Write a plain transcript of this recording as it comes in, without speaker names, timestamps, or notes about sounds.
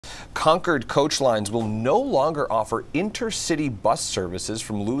Concord Coach Lines will no longer offer intercity bus services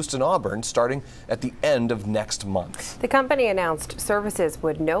from Lewiston-Auburn starting at the end of next month. The company announced services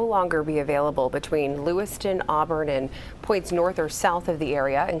would no longer be available between Lewiston, Auburn, and points north or south of the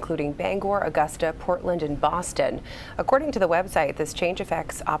area, including Bangor, Augusta, Portland, and Boston. According to the website, this change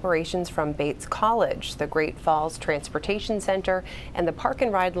affects operations from Bates College, the Great Falls Transportation Center, and the park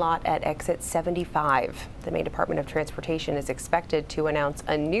and ride lot at exit 75. The Maine Department of Transportation is expected to announce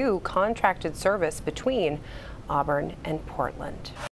a new contracted service between Auburn and Portland.